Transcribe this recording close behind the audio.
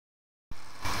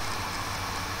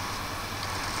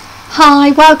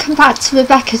Hi, welcome back to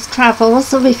Rebecca's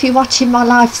Travels, or if you're watching my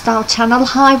lifestyle channel,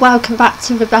 hi, welcome back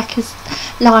to Rebecca's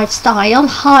Lifestyle.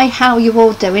 Hi, how are you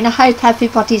all doing? I hope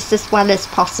everybody's as well as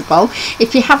possible.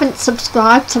 If you haven't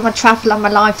subscribed to my travel and my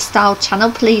lifestyle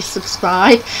channel, please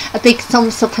subscribe. A big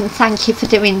thumbs up and thank you for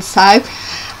doing so,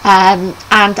 and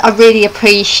I really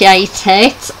appreciate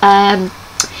it.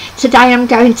 Today I'm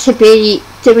going to be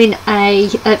doing a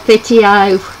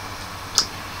video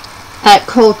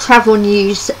called Travel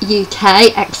News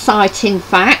UK Exciting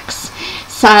Facts.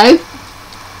 So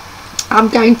I'm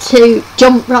going to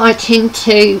jump right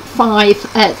into 5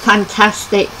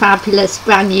 fantastic, fabulous,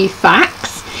 brand new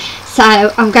facts.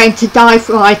 So I'm going to dive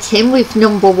right in with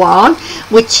number 1,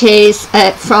 which is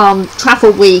from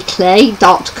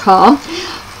travelweekly.com.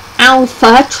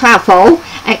 Alpha Travel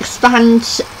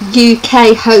expands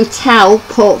UK hotel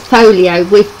portfolio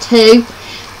with 2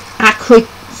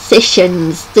 acquisitions.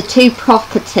 The 2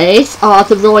 properties are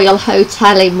the Royal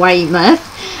Hotel in Weymouth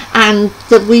and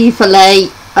the Waverley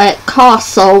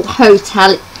Castle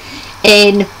Hotel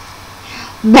in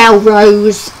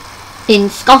Melrose in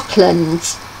Scotland.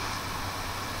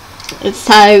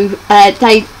 So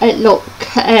they look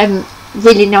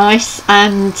really nice,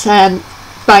 and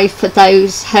both of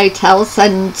those hotels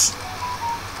and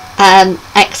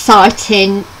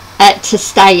exciting to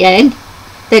stay in.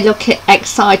 They look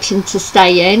exciting to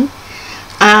stay in,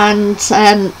 and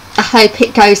I hope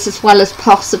it goes as well as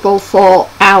possible for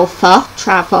Alpha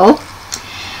Travel.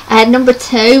 Number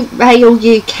 2, Rail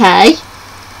UK.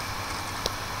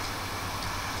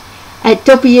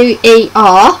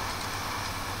 WER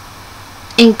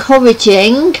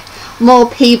encouraging more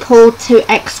people to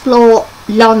explore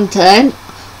London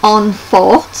on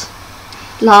foot,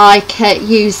 like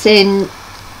using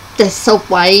the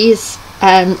subways,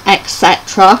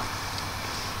 etc.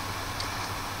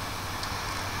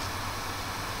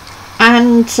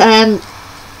 And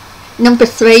number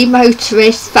 3,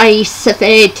 motorists face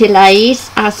severe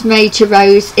delays as major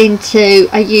roads into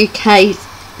a UK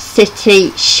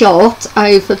city shut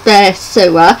over their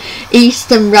sewer.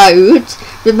 Eastern Road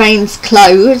remains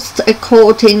closed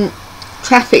according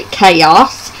traffic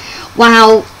chaos,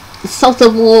 while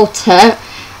Southern Water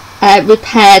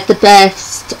repaired the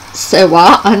burst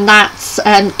sewer, and that's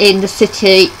in the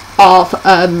city of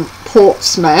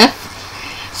Portsmouth.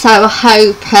 So I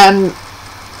hope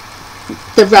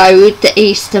the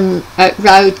Eastern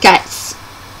Road gets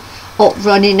up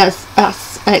running as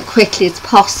quickly as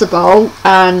possible,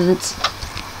 and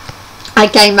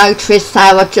again motorists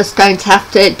are just going to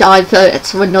have to divert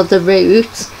to another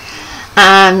route.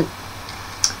 And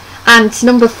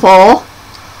number 4,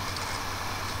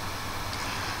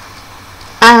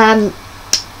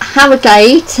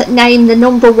 Harrogate named the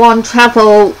number 1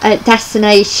 travel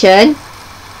destination.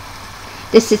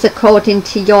 This is according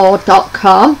to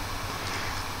your.com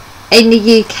in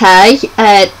the UK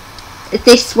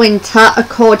this winter,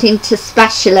 according to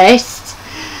specialists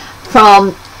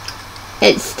from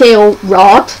Steel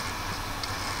Rod.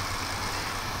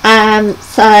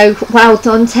 So well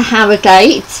done to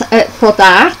Harrogate for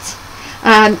that.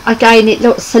 Again, it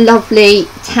looks a lovely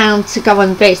town to go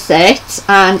and visit,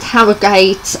 and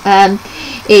Harrogate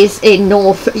is in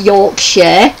North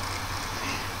Yorkshire.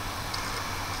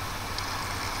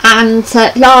 And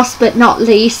last but not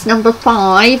least, number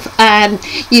 5,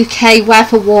 UK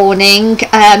weather warning,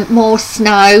 more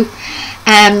snow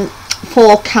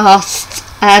forecast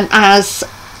as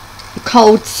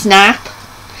cold snap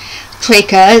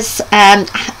triggers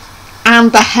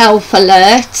amber health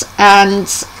alert, and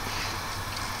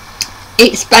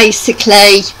it's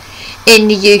basically in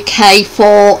the UK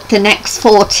for the next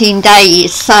 14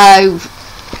 days. So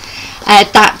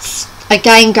that's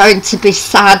again going to be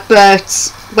sad,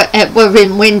 but we're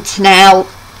in winter now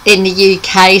in the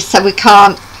UK, so we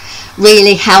can't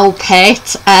really help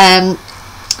it.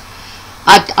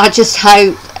 I just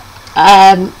hope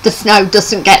the snow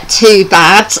doesn't get too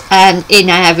bad in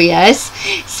areas.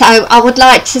 So I would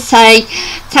like to say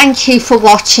thank you for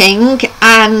watching,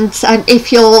 and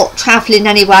if you're travelling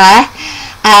anywhere,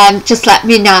 just let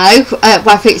me know,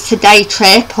 whether it's a day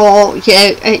trip or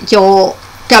you're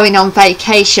going on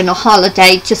vacation or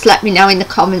holiday. Just let me know in the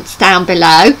comments down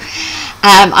below.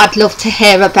 I'd love to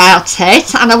hear about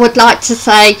it, and I would like to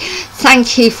say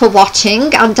thank you for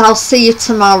watching, and I'll see you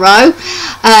tomorrow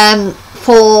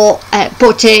for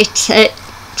budget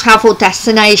travel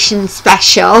destination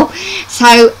special.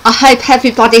 So I hope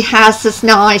everybody has a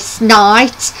nice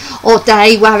night or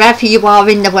day wherever you are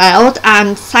in the world,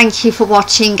 and thank you for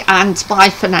watching, and bye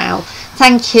for now.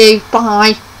 Thank you,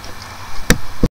 bye.